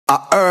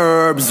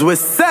Herbs we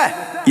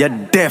say, you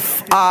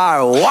deaf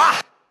or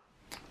what?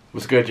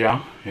 What's good,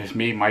 y'all? It's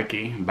me,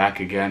 Mikey, back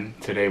again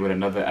today with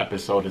another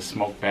episode of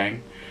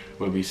Mukbang,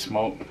 where we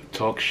smoke,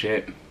 talk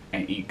shit,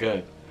 and eat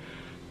good.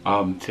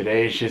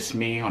 Today it's just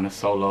me on a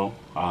solo.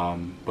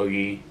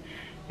 Boogie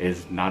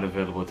is not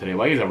available today.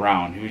 Well, he's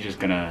around. He was just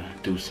gonna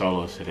do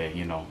solos today,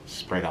 you know,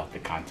 spread out the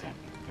content.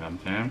 You know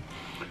what I'm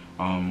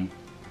saying?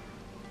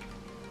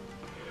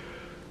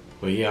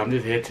 But yeah, I'm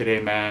just here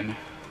today, man.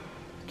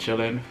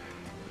 Chilling.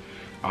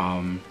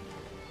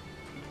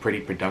 Pretty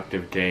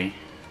productive day.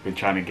 Been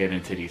trying to get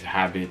into these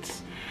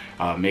habits,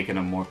 making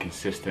them more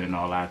consistent and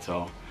all that.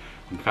 So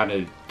I'm kind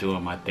of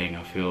doing my thing.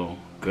 I feel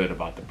good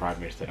about the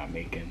progress that I'm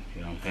making.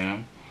 You know what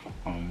I'm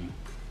saying?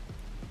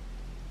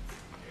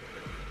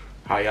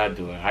 How y'all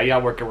doing? How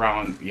y'all work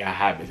around your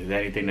habits? Is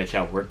there anything that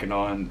y'all working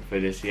on for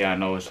this year? I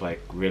know it's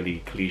like really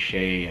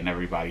cliche and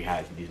everybody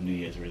has these New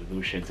Year's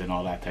resolutions and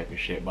all that type of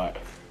shit, but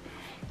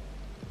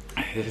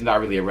this is not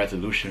really a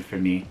resolution for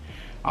me.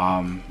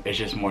 It's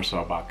just more so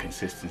about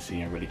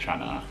consistency and really trying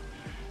to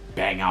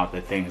bang out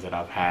the things that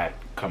I've had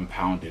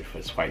compounded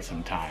for quite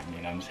some time,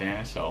 you know what I'm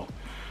saying? So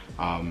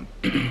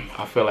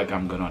I feel like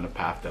I'm good on the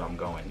path that I'm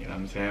going, you know what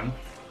I'm saying?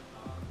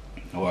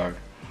 Or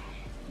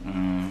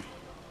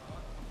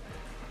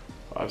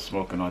I'm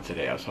smoking on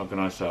today. I'm smoking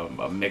on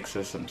a mix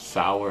of some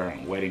sour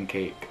and wedding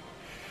cake.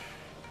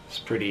 It's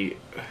pretty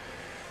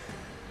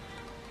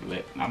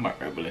lit. I'm a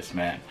herbalist,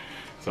 man,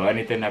 so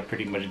anything that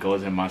pretty much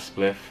goes in my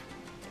spliff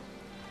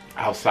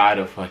outside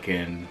of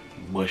fucking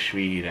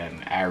bushweed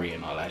and Ari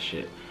and all that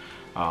shit,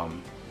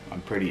 I'm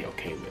pretty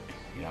okay with it,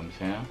 you know what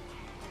I'm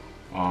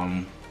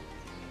saying?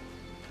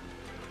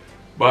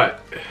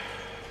 But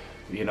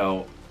you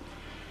know,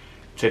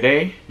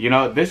 today, you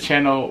know, this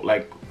channel,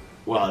 like,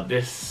 well,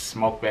 this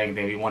mukbang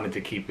thing, we wanted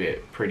to keep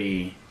it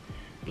pretty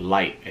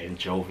light and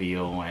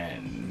jovial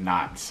and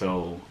not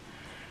so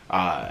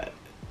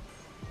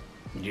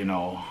you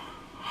know,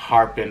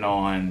 harping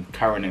on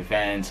current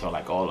events or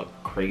like all the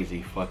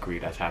crazy fuckery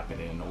that's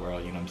happening in the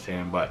world, you know what I'm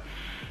saying? But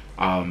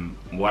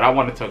what I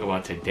want to talk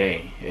about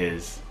today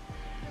is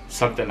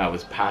something that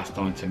was passed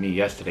on to me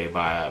yesterday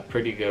by a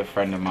pretty good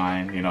friend of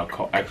mine, you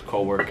know,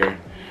 ex-co-worker,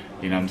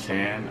 you know what I'm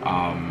saying?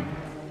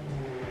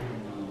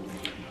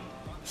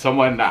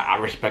 Someone that I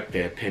respect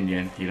their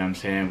opinion, you know what I'm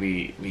saying?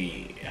 We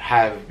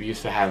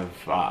used to have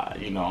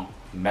you know,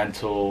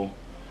 mental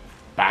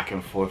back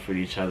and forth with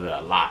each other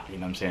a lot, you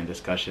know what I'm saying,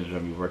 discussions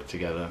when we work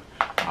together.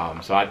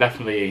 So I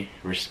definitely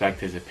respect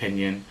his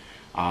opinion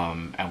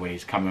and where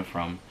he's coming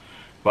from.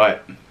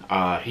 But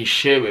he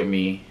shared with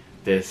me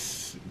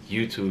this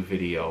YouTube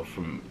video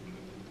from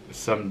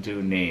some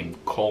dude named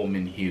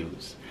Coleman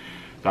Hughes.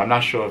 So I'm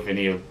not sure if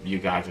any of you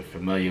guys are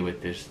familiar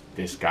with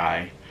this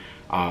guy.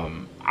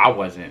 I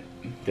wasn't.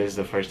 This is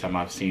the first time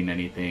I've seen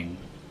anything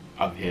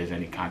of his,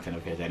 any content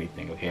of his,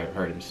 anything, or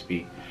heard him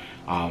speak.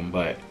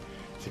 But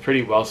it's a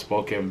pretty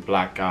well-spoken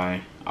black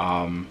guy.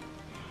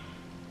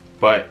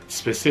 But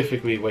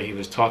specifically what he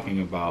was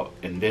talking about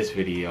in this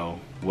video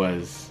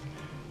was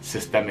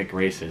systemic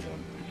racism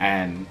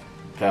and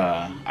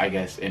I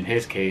guess in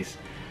his case,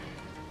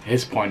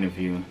 his point of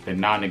view, the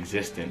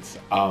non-existence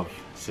of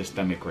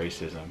systemic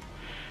racism.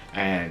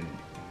 And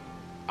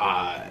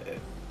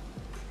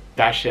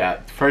that shit,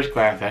 at first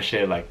glance, that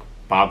shit like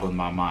boggled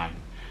my mind.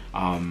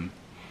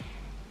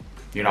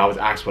 You know, I was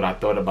asked what I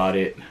thought about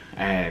it,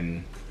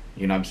 and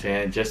you know what I'm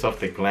saying, just off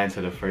the glance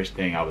of the first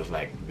thing, I was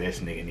like,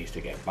 this nigga needs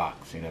to get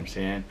boxed, you know what I'm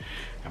saying?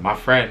 And my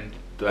friend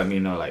let me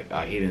know, like,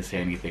 he didn't say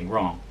anything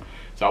wrong.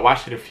 So I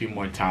watched it a few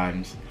more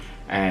times,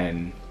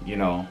 and you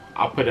know,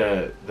 I'll put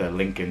the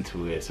link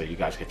into it so you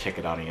guys can check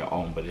it out on your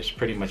own, but it's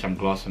pretty much, I'm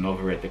glossing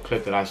over it. The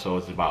clip that I saw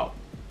is about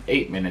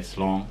 8 minutes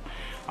long.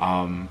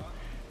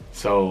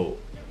 So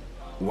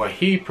what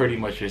he pretty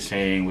much was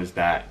saying was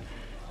that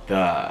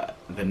the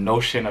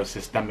notion of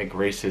systemic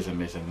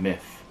racism is a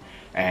myth,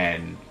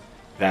 and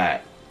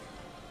that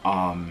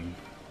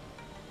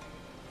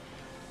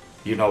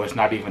you know, it's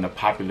not even a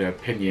popular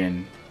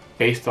opinion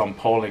based on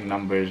polling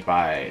numbers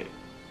by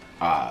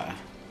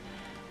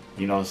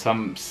you know,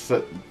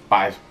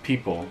 by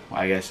people,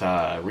 I guess,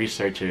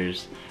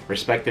 researchers,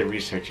 respected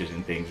researchers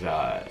and things,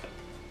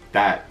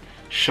 that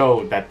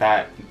showed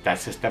that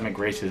systemic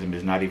racism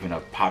is not even a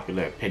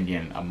popular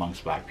opinion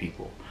amongst black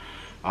people,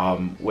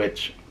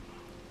 which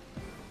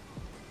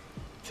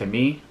to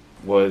me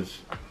was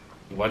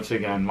once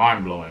again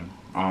mind-blowing.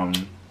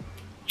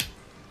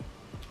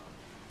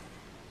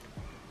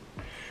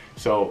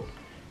 So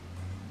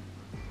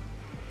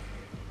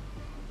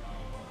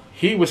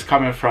he was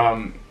coming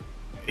from,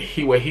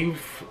 what he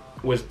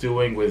was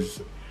doing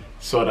was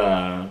sort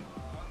of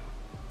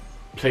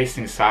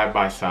placing side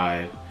by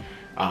side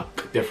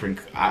different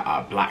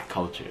black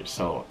cultures.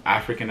 So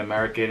African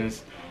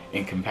Americans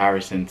in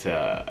comparison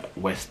to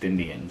West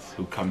Indians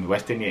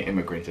West Indian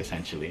immigrants,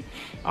 essentially.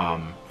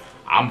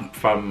 I'm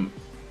from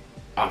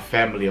a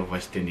family of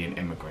West Indian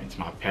immigrants.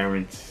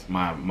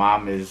 My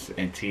mom is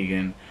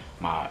Antiguan,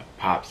 my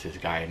pops is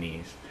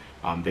Guyanese.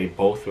 They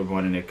both were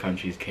born in their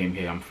countries, came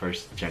here. I'm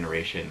first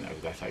generation,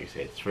 that's how you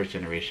say it. It's first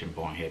generation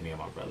born here, me and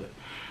my brother.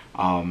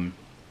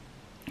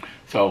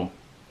 So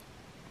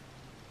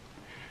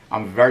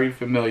I'm very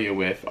familiar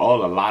with a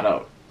lot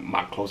of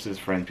my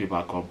closest friends, people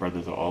I call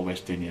brothers, are all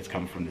West Indians,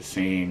 coming from the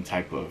same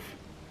type of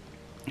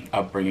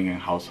upbringing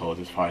and households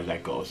as far as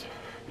that goes.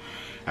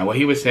 And what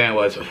he was saying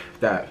was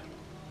that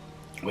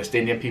West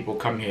Indian people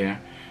come here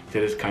to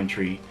this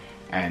country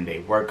and they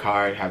work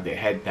hard, have their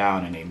head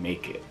down, and they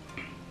make it.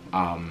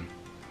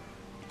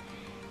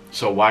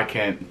 So why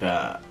can't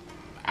the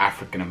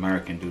African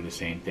American do the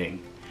same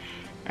thing?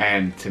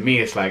 And to me,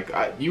 it's like,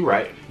 you're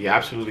right, you're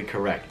absolutely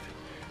correct.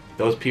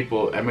 Those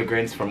people,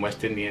 immigrants from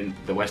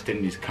the West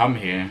Indies, come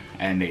here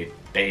and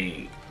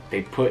they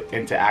put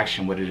into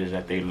action what it is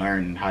that they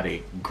learned, how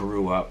they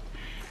grew up,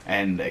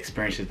 and the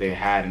experiences they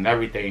had, and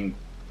everything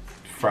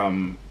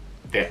from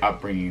their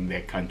upbringing,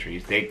 their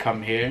countries. They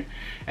come here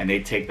and they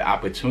take the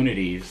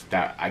opportunities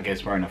that I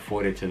guess weren't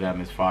afforded to them,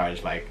 as far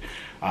as like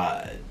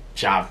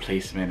job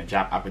placement and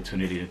job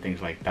opportunities and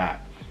things like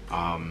that,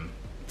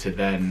 to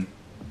then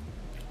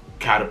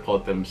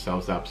catapult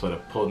themselves up, sort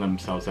of pull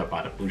themselves up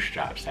out of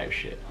bootstraps type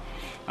shit.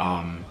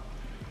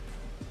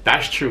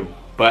 That's true,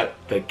 but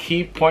the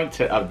key point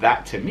of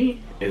that to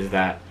me is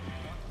that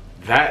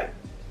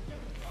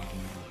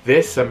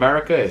this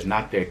America is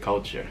not their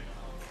culture.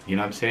 You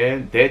know what I'm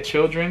saying? Their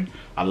children,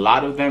 a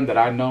lot of them that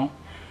I know,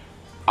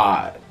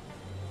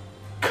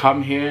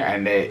 come here,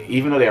 and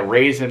even though they're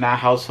raised in that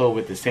household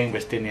with the same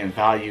West Indian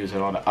values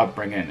and all the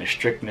upbringing and the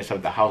strictness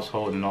of the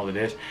household and all of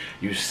this,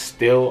 you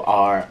still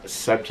are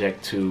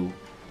subject to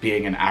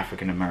being an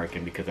African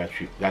American, because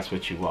that's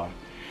what you are,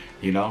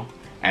 you know?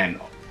 And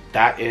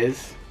that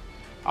is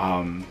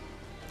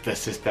the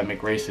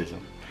systemic racism.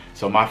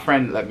 So my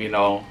friend let me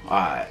know,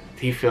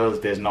 he feels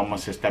there's no more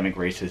systemic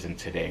racism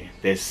today.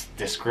 There's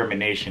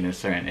discrimination in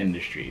certain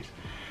industries.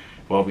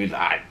 Well,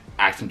 I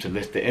asked him to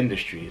list the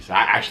industries. I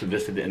actually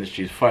listed the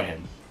industries for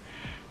him.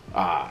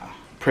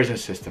 Prison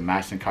system,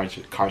 mass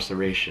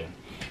incarceration,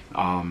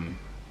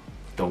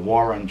 the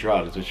war on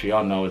drugs, which we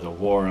all know is a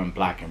war on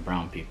black and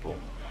brown people,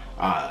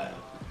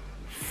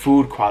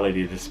 food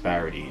quality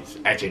disparities,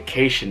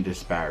 education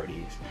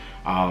disparities.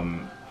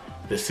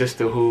 The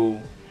sister who,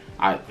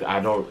 I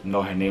don't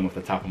know her name off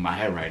the top of my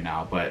head right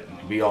now, but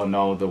we all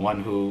know the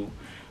one who,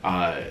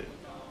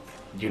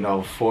 you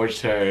know,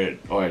 forged her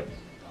or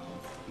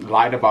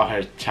lied about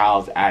her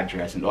child's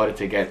address in order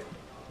to get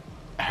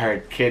her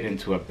kid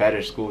into a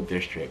better school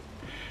district,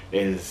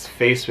 is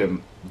faced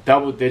with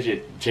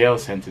double-digit jail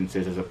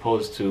sentences, as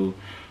opposed to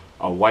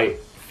a white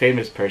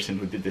famous person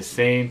who did the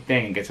same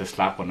thing and gets a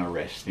slap on the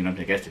wrist. You know,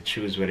 they get to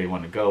choose where they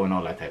want to go and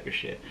all that type of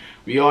shit.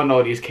 We all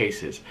know these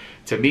cases.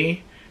 To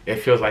me, it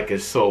feels like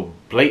it's so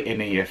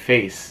blatant in your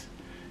face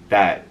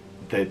that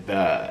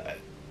the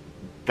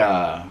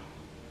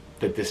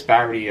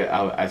disparity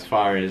as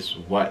far as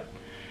what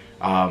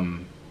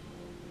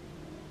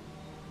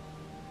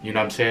you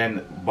know what I'm saying,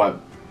 what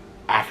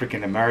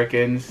African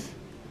Americans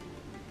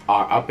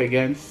are up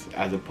against,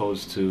 as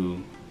opposed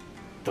to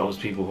those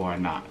people who are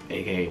not,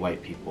 aka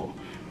white people.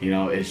 You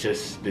know, it's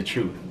just the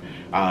truth.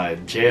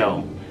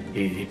 Jail,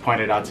 he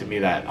pointed out to me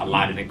that a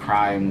lot of the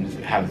crimes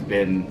have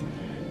been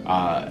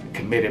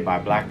committed by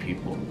black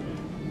people.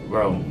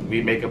 Bro,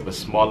 we make up a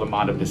small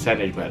amount of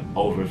percentage, but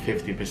over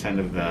 50%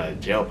 of the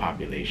jail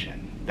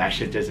population. That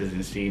shit just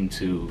doesn't seem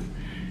to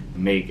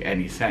make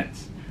any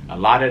sense. A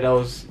lot of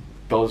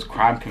those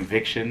crime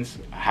convictions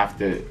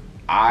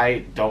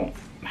I don't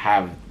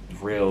have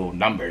real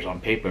numbers on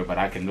paper, but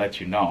I can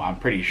let you know, I'm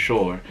pretty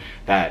sure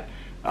that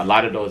a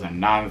lot of those are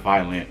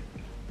non-violent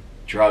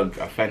drug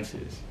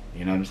offenses.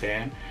 You know what I'm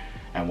saying?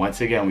 And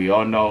once again, we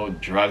all know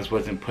drugs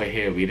wasn't put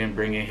here. We didn't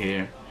bring it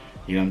here.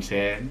 You know what I'm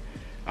saying?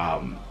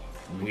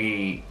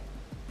 We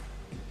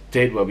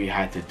did what we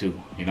had to do.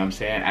 You know what I'm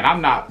saying? And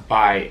I'm not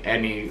by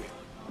any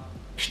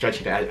stretch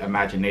of the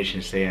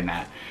imagination saying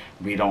that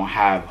we don't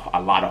have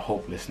a lot of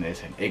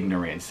hopelessness and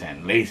ignorance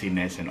and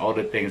laziness and all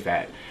the things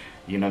that,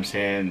 you know what I'm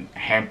saying,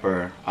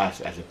 hamper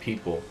us as a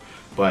people.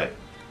 But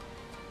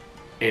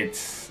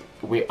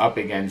we're up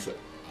against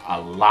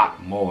a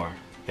lot more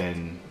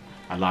than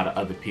a lot of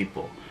other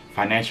people.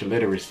 Financial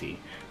literacy.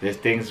 There's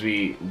things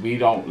we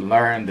don't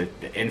learn, the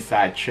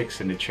inside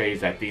tricks and the trades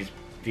that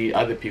the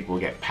other people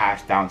get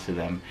passed down to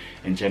them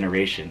in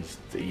generations.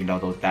 You know,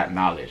 that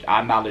knowledge.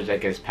 Our knowledge that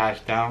gets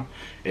passed down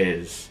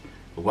is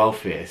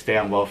welfare, stay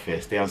on welfare,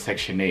 stay on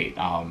Section 8,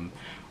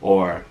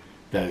 or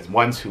the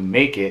ones who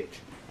make it,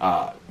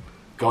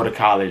 go to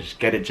college,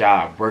 get a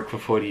job, work for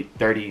 40,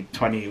 30,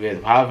 20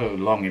 years, however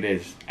long it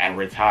is, and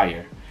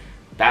retire.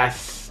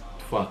 That's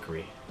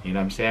fuckery. You know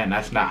what I'm saying?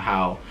 That's not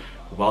how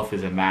wealth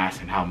is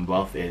amassed and how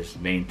wealth is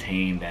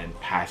maintained and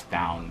passed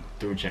down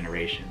through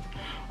generations.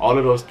 All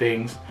of those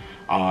things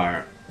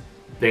are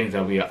things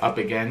that we are up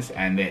against,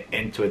 and they're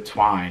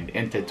intertwined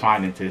into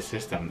the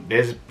system.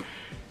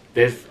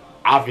 There's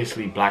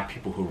obviously black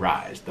people who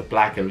rise, the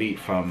black elite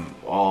from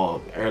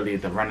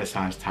the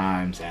Renaissance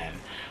times, and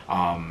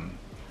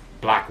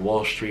Black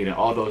Wall Street and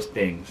all those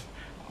things.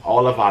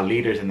 all of our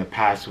leaders in the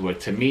past who were,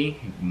 to me,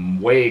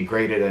 way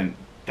greater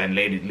than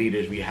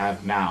leaders we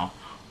have now,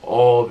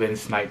 all been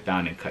sniped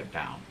down and cut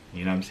down.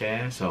 You know what I'm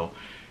saying? So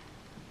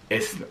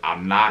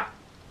I'm not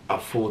a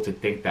fool to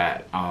think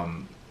that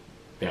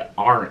there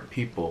aren't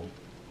people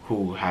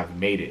who have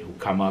made it, who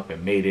come up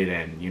and made it,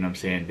 and, you know what I'm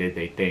saying, did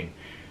their thing.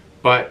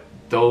 But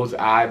those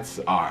odds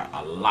are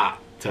a lot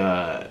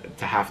to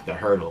have to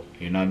hurdle,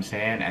 you know what I'm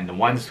saying? And the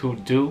ones who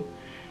do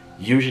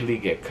usually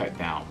get cut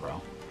down, bro.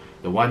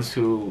 The ones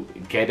who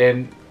get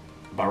in,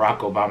 Barack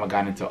Obama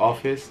got into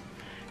office,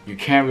 you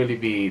can't really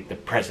be the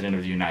president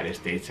of the United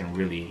States and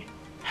really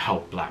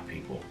help black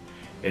people.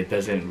 It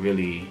doesn't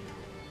really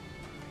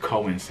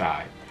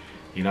coincide.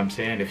 You know what I'm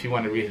saying? If you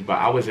want to read, but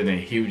I wasn't a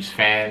huge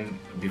fan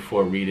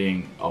before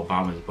reading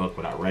Obama's book,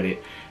 but I read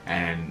it,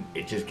 and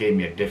it just gave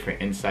me a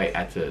different insight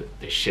into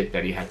the shit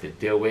that he had to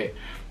deal with,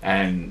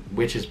 and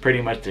which is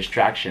pretty much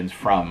distractions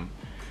from,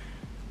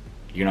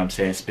 you know what I'm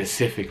saying,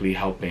 specifically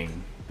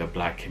helping the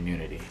black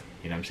community.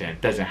 You know what I'm saying?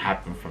 It doesn't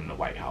happen from the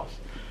White House,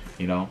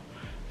 you know?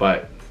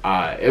 But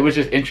it was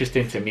just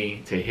interesting to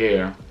me to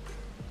hear,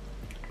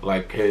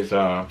 like, his,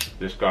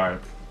 this guy,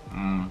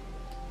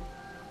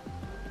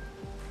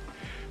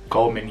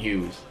 Goldman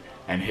Hughes,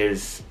 and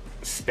his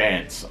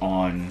stance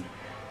on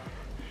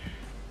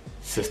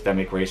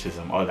systemic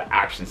racism, or the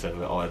absence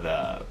of it, or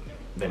the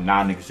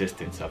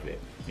non-existence of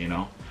it, you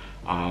know?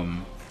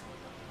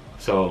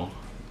 So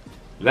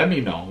let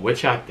me know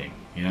what y'all think.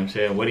 You know what I'm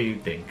saying? What do you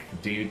think?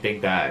 Do you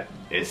think that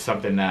it's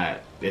something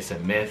that it's a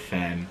myth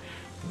and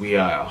we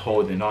are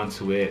holding on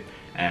to it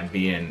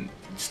and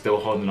still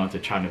holding on to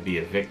trying to be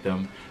a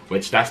victim?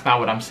 Which that's not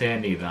what I'm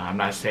saying either. I'm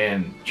not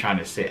saying trying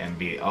to sit and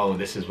be, oh,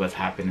 this is what's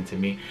happening to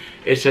me.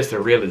 It's just a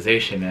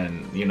realization,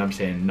 and, you know what I'm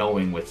saying,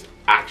 knowing what's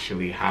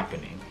actually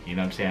happening. You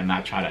know what I'm saying?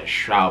 Not trying to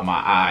shroud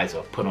my eyes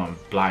or put on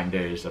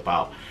blinders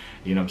about,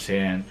 you know what I'm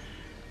saying,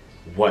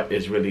 what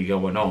is really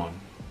going on.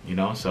 You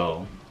know,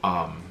 so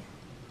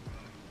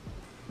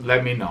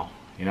let me know.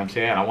 You know what I'm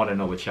saying? I want to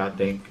know what y'all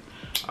think.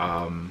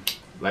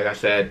 Like I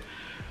said,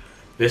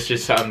 this is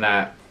just something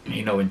that,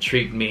 you know,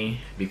 intrigued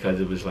me, because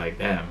it was like,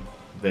 damn,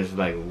 there's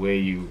like, where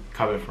you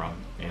coming from?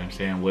 You know what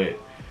I'm saying?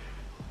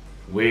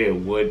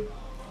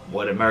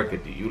 What America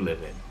do you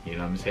live in? You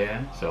know what I'm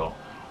saying? So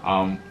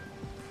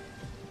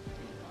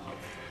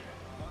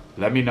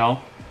let me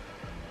know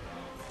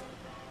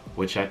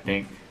what y'all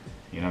think.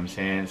 You know what I'm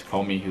saying? It's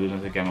Comey Hughes.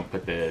 Once again, I'm gonna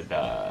put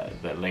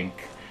the link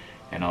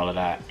and all of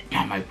that.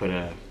 I might put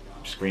a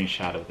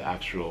screenshot of the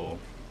actual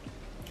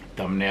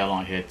thumbnail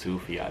on here too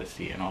for y'all to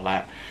see and all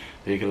that.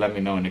 So you can let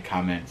me know in the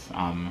comments.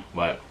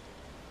 But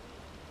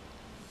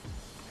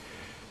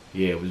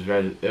yeah, it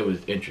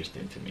was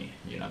interesting to me.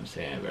 You know what I'm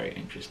saying? Very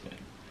interesting.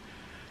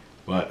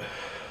 But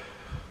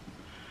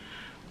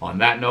on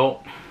that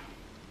note,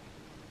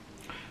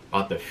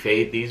 about to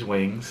fade these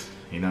wings.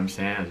 You know what I'm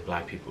saying? As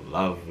black people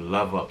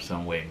love up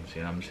some wings.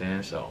 You know what I'm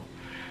saying? So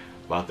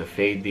about to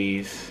fade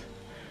these,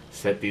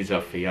 set these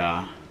up for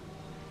y'all,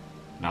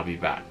 and I'll be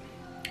back.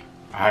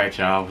 Alright,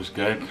 y'all, what's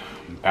good?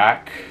 I'm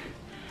back.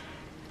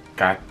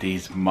 Got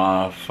these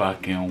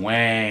motherfucking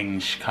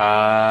wings,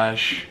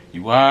 Kosh.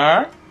 You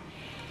are?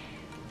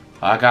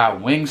 I got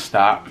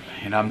Wingstop.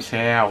 You know what I'm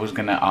saying? I was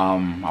gonna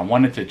I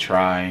wanted to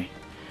try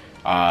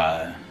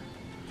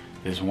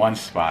this one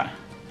spot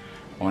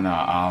on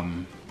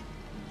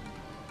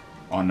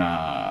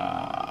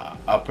a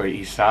Upper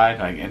East Side,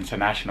 like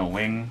International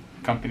Wing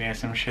Company or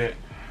some shit.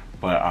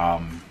 But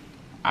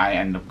I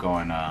ended up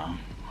going to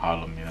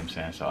Harlem, you know what I'm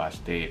saying? So I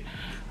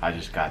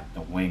just got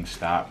the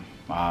Wingstop.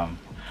 You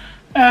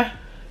know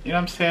what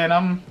I'm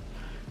saying?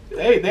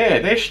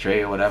 They're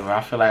straight or whatever.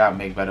 I feel like I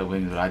make better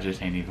wings, but I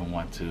just ain't even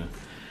want to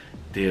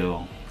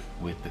deal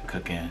with the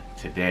cooking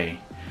today.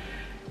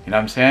 You know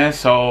what I'm saying?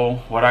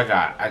 So what I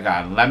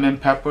got lemon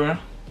pepper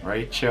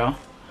right here.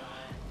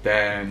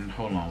 Then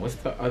hold on, what's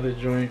the other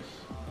joints?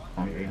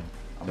 Oh yeah,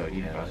 I'm gonna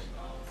eat that.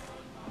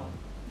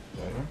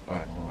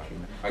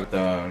 I got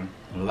the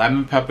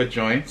lemon pepper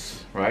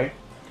joints, right?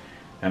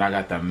 Then I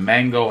got the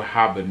mango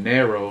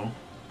habanero,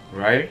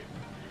 right?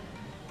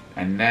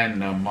 And then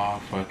the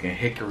motherfucking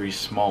hickory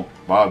smoked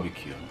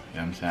barbecue. You know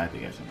what I'm saying? I have to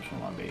get some for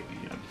my baby.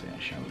 You know what I'm saying?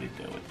 She don't really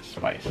deal with the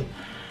spice. You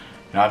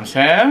know what I'm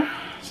saying?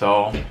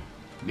 So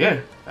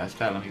yeah, that's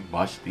that. Let me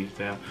bust these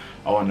down.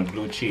 Oh, and the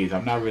blue cheese.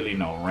 I'm not really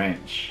no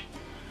ranch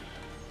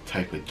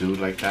type of dude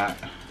like that.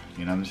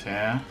 You know what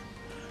I'm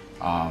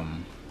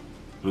saying?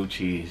 Blue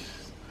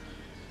cheese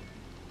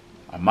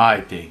are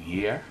my thing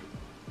here.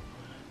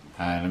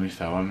 Alright, let me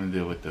start. What I'm gonna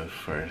do with the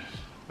first.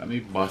 Let me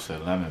bust a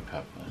lemon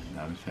pepper. You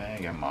know what I'm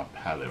saying? Get my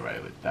palate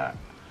right with that.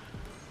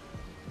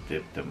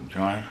 Dip them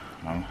joint.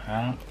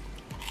 Alright.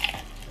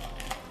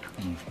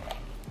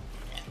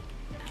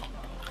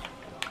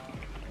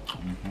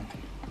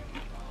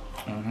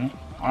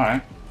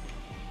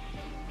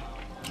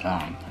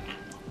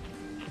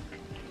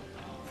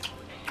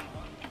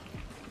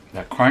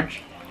 That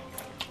crunch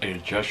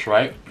is just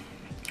right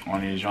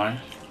on these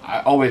joints.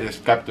 I always am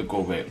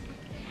skeptical with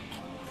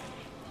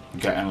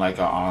getting like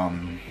a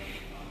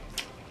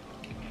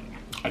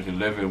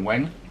delivered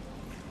wing,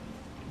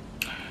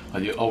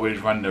 but you always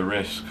run the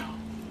risk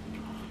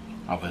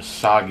of a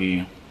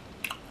soggy.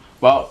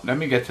 Well, let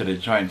me get to the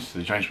joints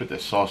with the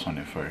sauce on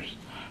it first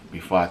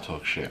before I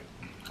talk shit,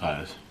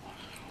 cause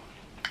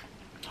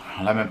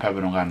lemon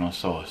pepper don't got no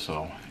sauce,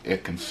 so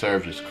it can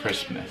serve as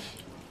crispness.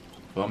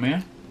 Feel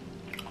me?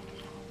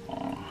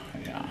 Oh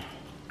yeah.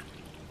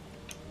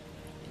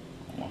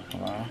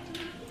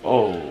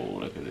 Oh,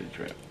 look at the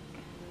drip.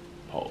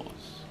 Pause.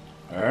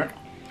 Alright.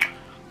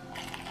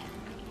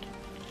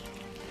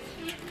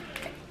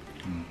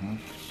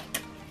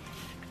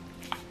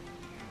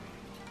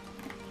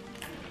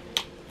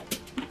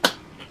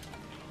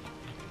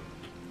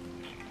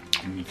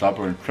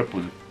 Double and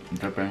triple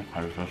dipping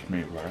how it's just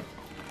made, right?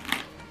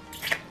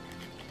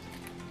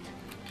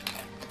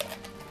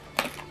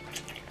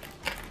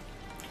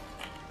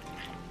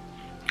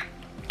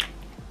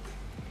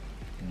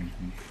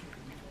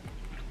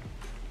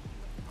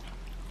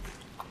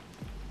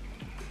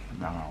 I'm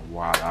gonna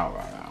wild out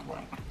right now,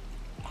 but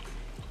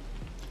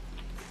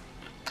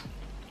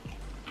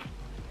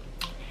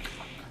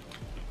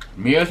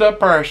me as a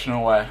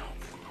personal way,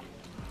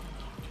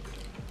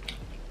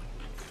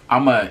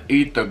 I'm gonna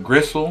eat the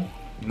gristle,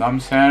 you know what I'm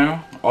saying?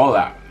 All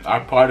that.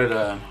 I'm part of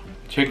the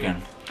chicken. You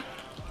know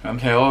what I'm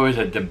saying? Always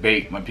a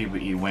debate when people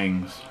eat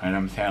wings. You know what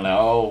I'm saying? Like,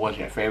 oh, what's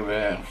your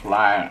favorite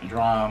fly,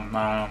 drum,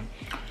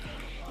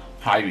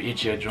 how you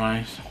eat your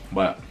joints?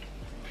 But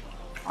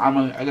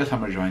I guess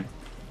I'm a joint.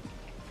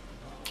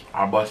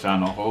 I bust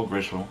down the whole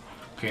gristle,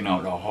 clean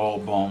out the whole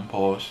bone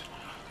post.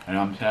 You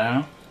know what I'm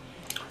saying?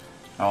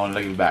 I don't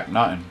leave back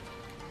nothing.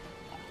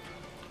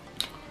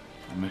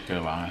 Let me see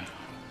my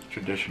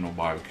traditional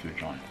barbecue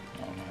joint.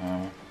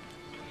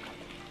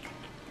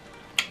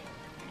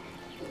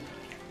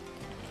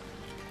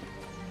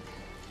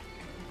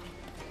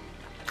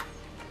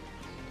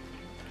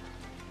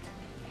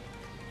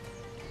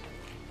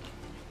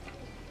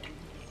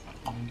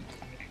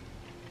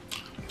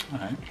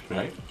 Alright,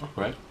 right,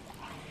 okay.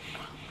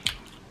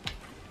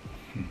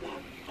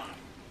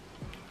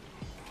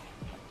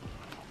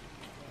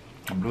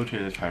 The blue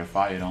cheese is kind of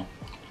fire though.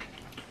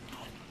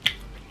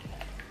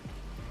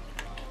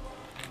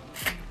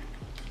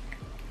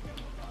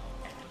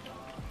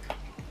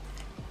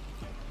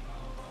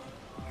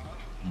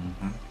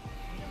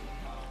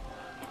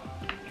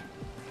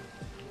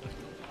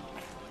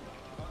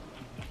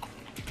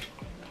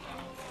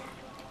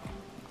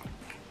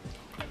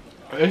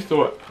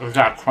 It's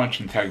got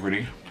crunch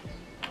integrity.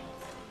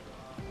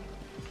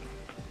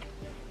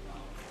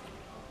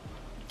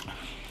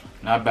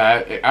 Not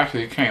bad. It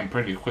actually came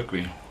pretty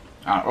quickly.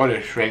 I ordered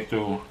it straight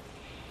through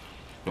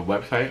the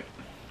website,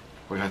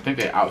 which I think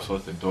they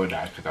outsourced the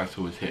DoorDash because that's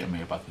who was hitting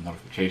me about the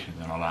notifications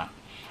and all that.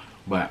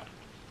 But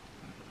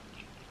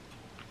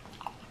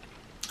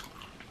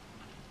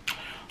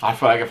I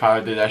feel like if I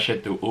did that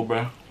shit through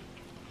Uber,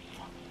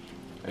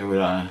 it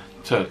would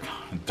took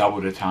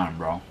double the time,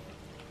 bro.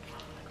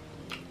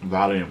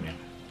 Valiantly.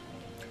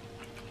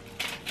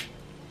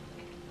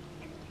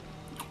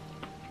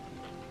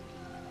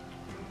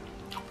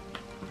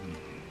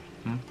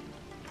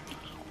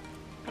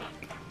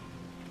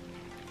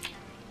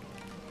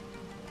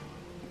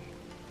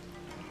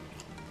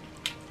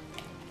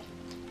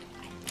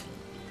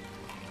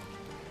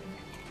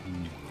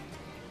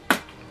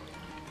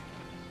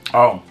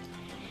 Oh,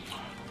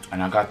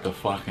 and I got the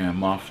fucking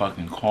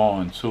motherfucking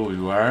corn too,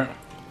 you heard?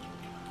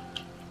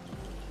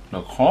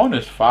 The corn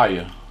is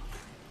fire.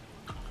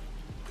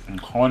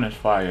 And corn is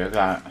fire.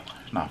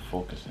 It's not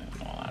focusing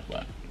and all that,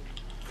 but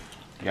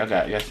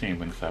y'all seen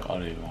Wingstop. Oh,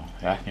 there you go.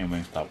 Y'all seen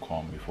Wingstop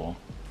corn before.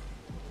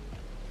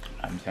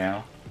 I'm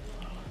saying,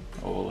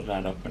 all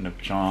that up in the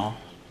jaw.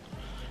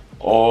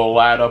 All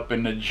that up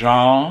in the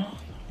jaw.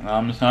 You know what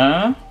I'm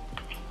saying?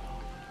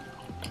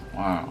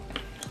 Wow.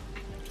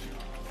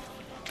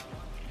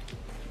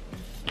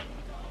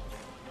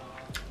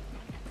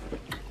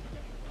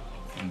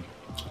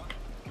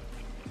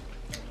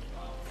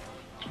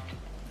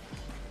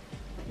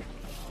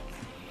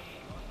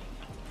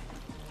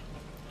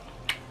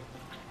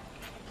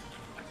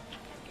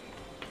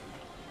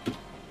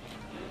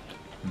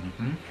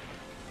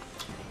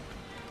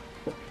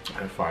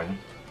 That's fine.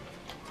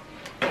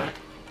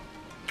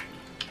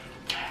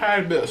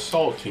 Had a bit of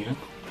salty.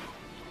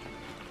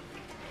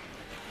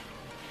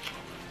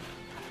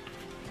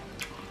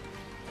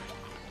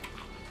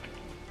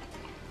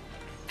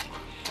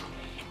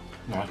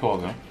 That's all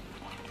good.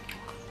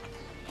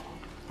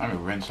 Let me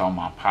rinse out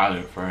my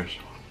palate first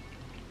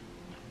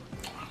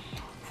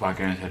before I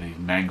get into these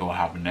mango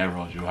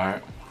habaneros, you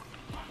heard?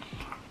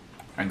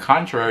 And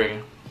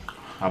contrary,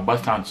 I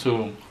bust down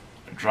 2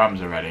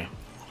 drums already.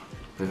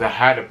 Because I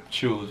had to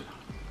choose.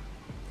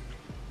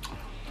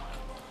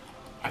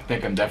 I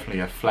think I'm definitely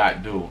a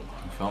flat dude. You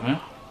feel me?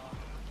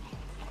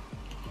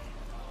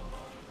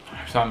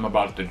 Something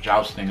about the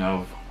jousting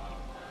of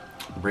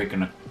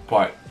breaking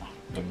apart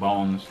the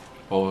bones,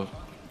 both.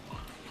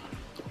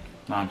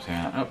 Know what I'm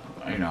saying?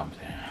 You know what I'm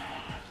saying.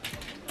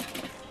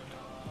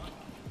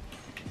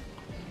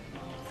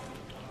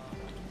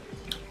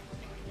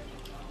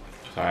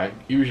 So I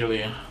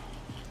usually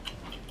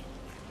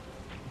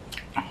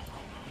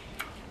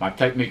My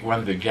technique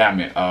runs the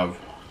gamut of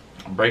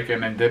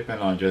breaking and dipping,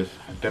 or just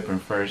dipping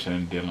first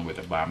and dealing with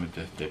it. But I'm gonna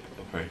just dip it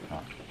the first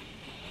time.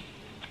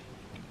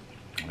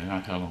 I'm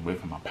not telling them wait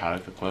for my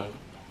palate to close.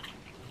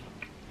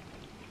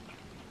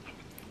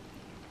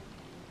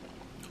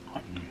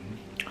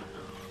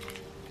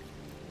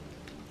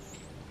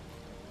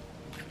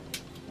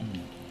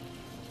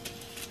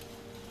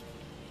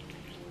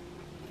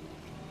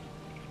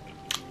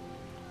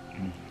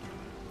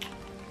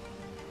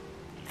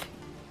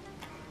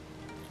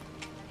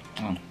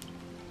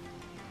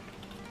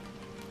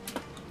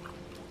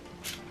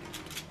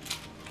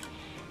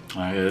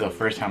 This is the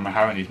first time I'm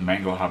having these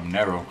mango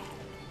habanero.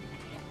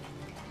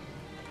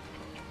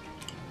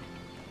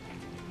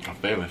 My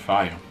favorite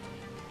fire.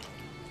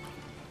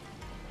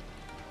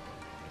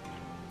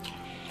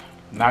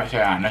 Not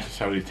saying I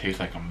necessarily taste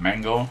like a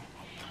mango,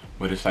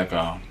 but it's like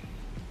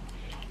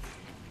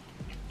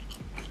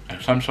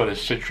some sort of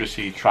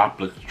citrusy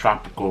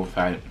tropical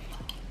that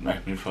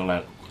makes me feel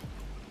like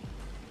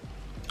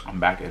I'm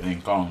back at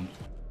Lincoln.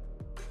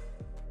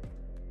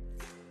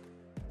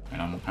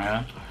 And I'm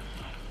kind of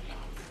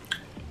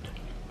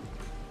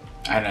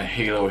and a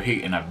halo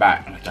heat in the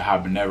back with the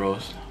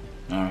habaneros.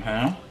 You know what I'm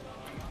saying?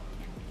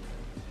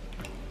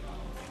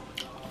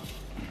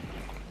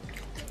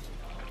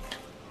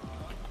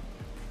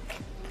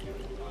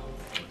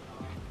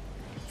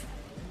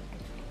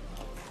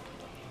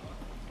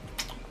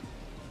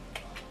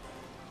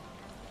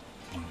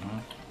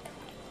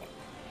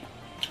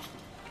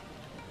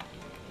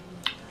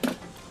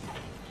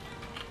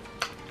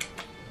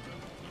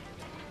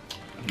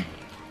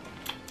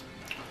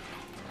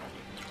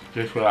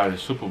 Just realized the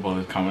Super Bowl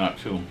is coming up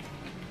too.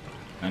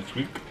 Next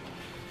week.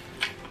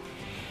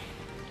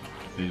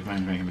 These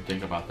men making me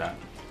think about that.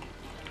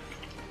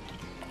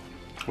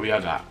 What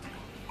y'all got?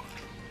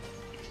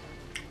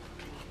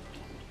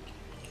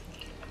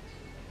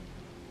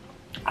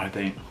 I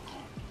think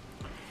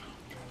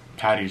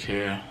Patty's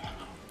here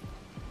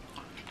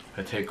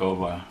to take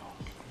over.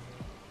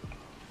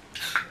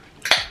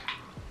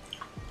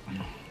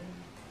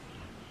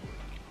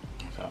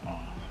 So,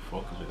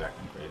 focus is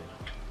acting crazy.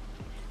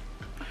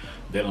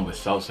 Dealing with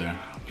seltzer,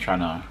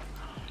 trying to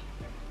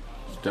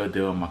still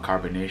deal with my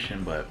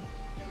carbonation, but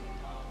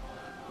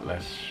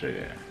less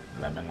sugar,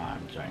 lemon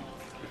lime drink.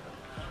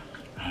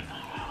 I don't know,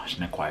 it's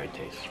an acquired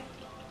taste.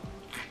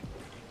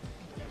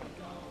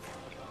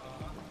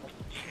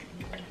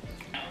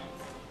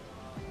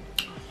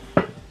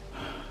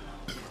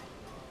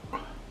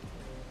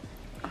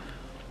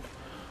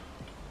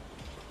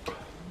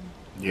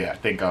 Yeah, I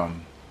think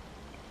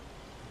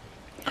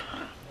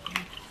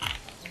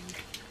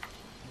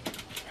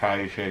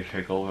Patty should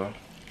take over.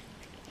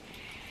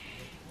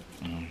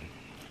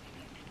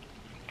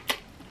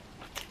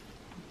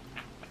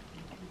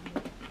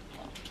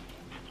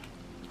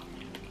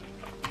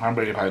 I don't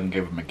believe I can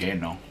give him a game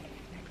though.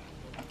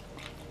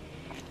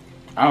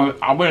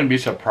 I wouldn't be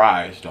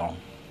surprised though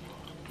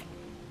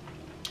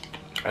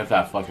if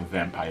that fucking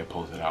vampire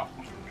pulls it out.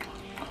 You know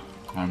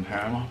what I'm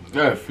saying?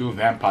 There are a few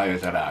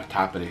vampires that are at the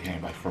top of the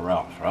game, like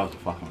Pharrell. Pharrell's a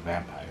fucking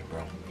vampire,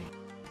 bro.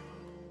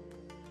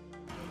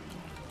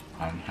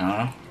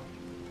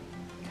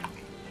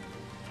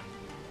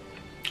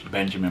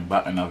 Benjamin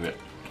Button of it.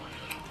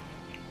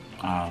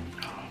 Well.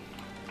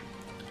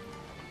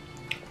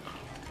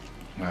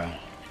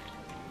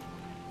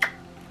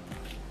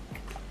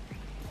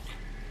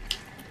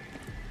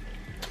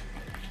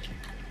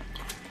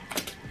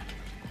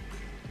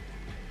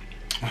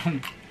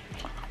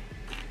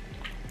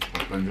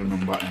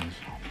 Benjamin Buttons.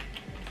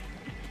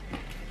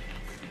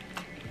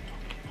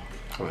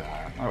 I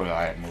really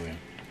like that movie.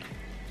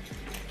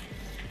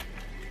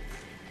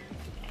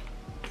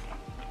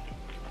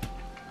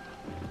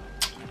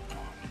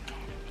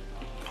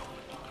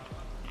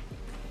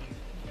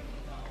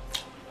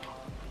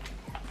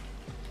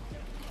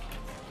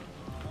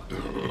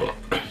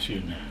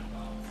 Excuse me.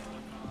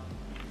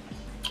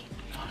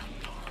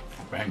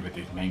 Bang with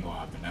these mango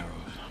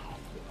habaneros.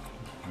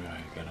 We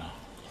gotta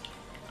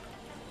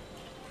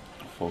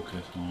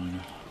focus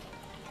on.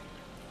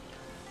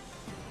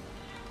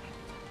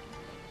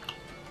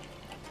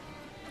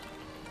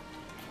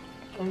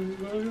 Oh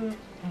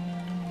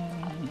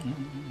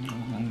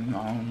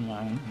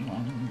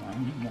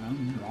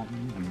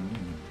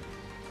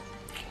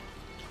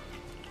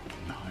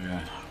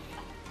yeah.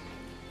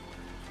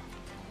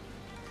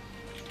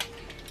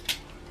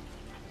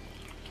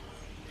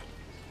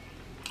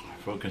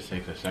 Focus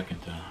takes a second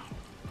to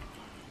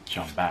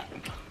jump back.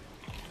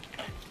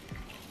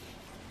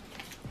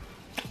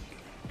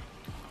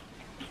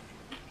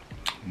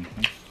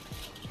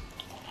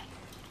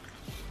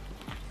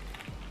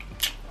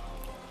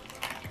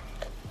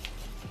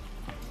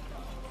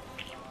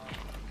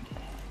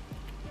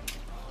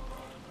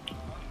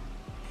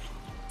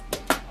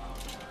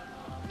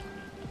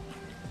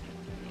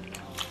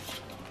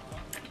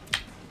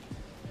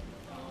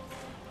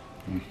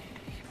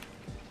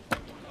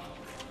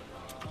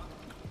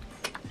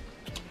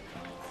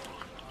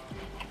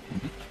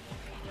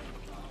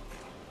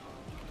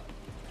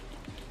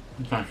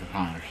 Sometimes it's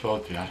kind of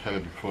salty. I said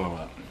it before,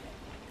 but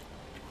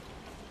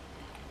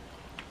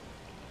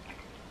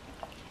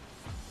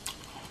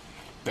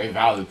They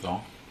valid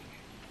though.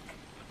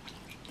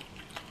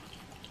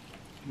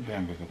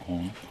 Damn, get the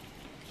corn.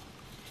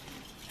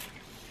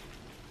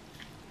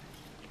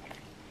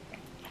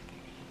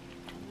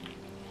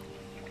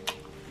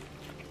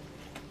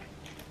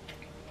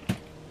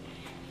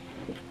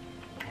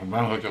 I'm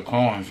gonna look at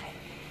corns.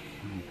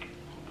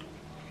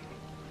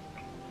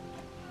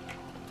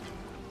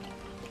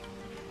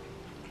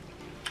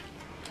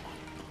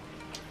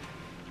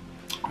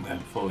 I'm getting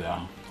full,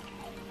 y'all.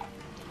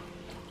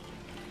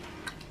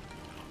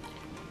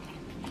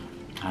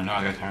 I know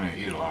I got time to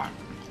eat a lot,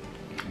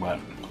 but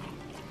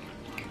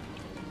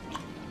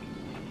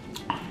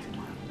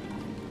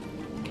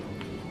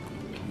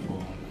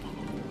full.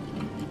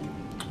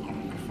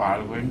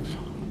 5 wings.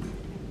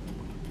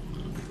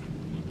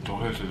 2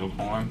 hits of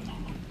corn.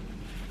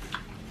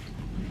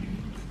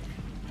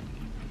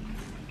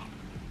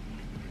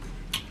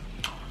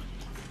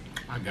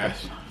 I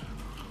guess.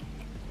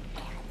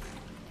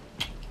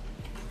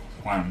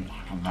 When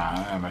I'm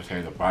gonna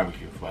say the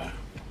barbecue for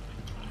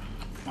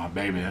my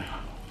baby.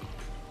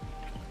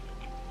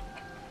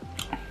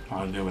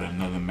 I'll deal with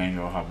another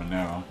mango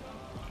habanero.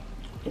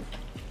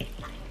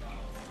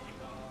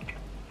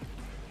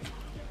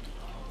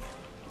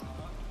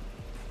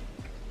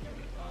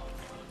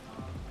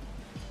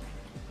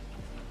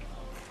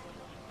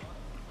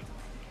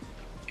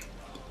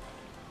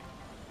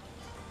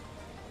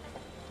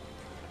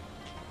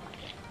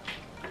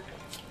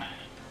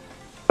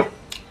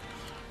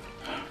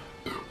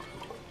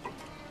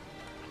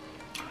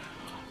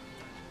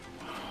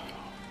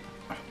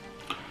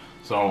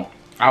 So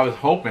I was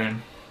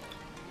hoping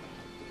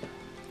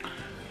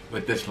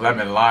with this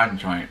lemon lime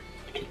joint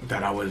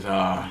that I was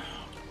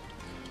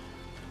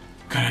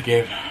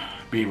gonna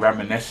be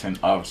reminiscent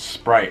of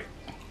Sprite.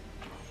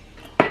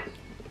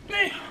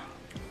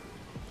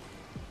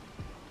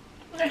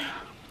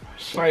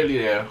 Slightly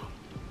there,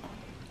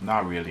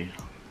 not really.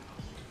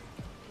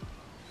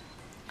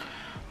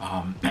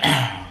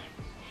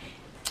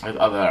 There's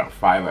other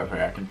 5 up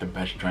here. I think the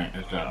best drink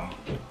is the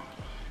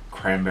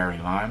cranberry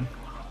lime.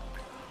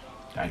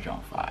 That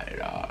joint fire,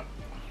 dog.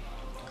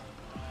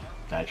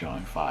 That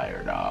joint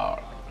fire, dog.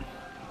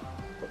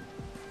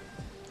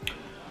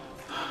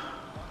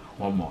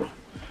 One more.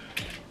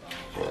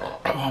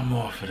 One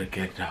more for the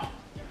get out.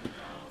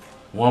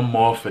 One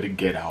more for the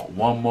get out.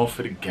 One more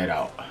for the get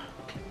out.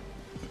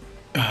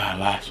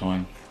 Last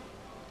one.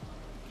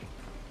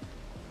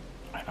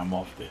 And I'm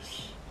off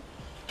this.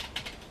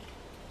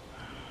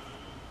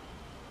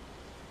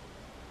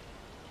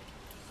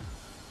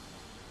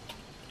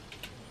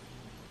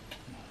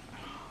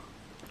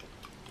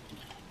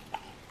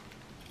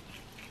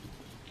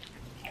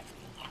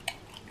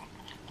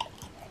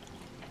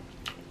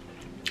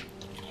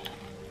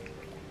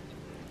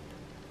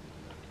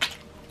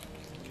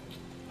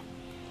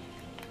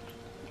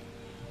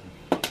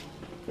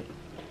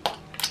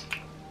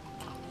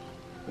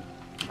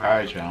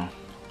 Alright, y'all.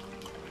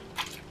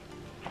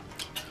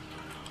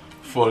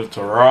 Full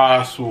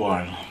terrace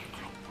one.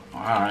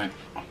 Alright.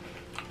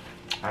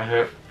 That's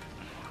it.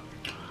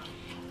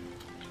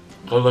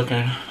 Good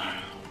looking.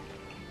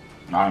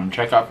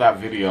 Check out that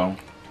video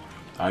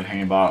I was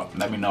thinking about.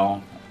 Let me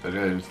know what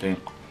it is. Think.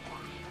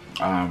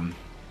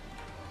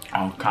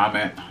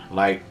 Comment,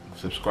 like,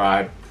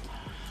 subscribe.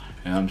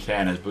 You know what I'm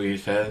saying? As Boogie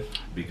says,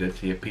 be good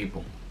to your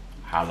people.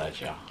 Holla at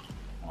y'all.